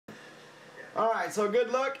Alright, so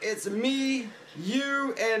good luck. It's me,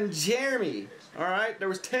 you, and Jeremy. Alright, there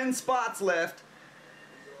was 10 spots left.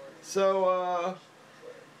 So,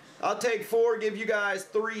 I'll take 4, give you guys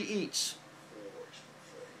 3 each.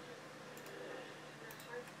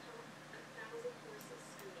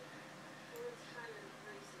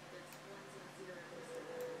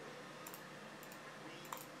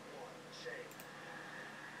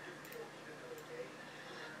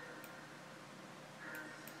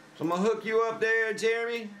 So I'm going to hook you up there,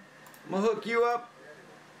 Jeremy. I'm going to hook you up.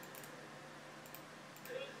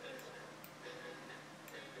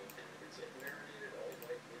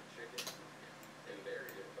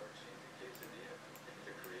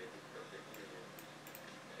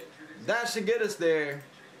 That should get us there.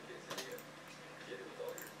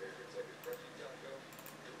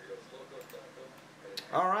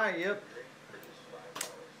 Alright, yep.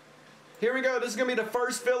 Here we go. This is going to be the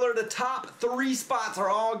first filler. The top 3 spots are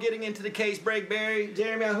all getting into the case break, Barry.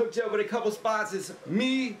 Jeremy, I hooked you up with a couple spots. It's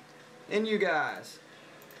me and you guys.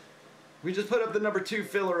 We just put up the number 2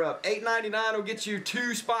 filler up. $8.99 will get you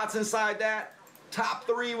 2 spots inside that. Top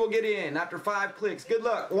 3 will get in after 5 clicks. Good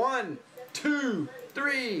luck. 1, 2,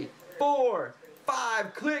 3, 4,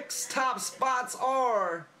 5 clicks. Top spots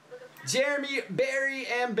are Jeremy, Barry,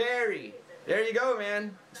 and Barry. There you go,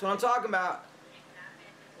 man. That's what I'm talking about.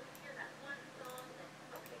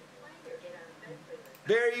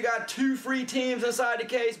 Barry, you got 2 free teams inside the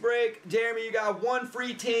case break. Jeremy, you got 1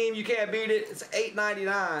 free team. You can't beat it. It's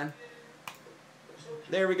 $8.99.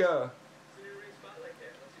 There we go.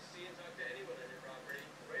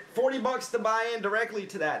 $40 to buy in directly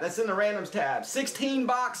to that. That's in the randoms tab. 16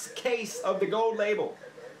 box case of the gold label.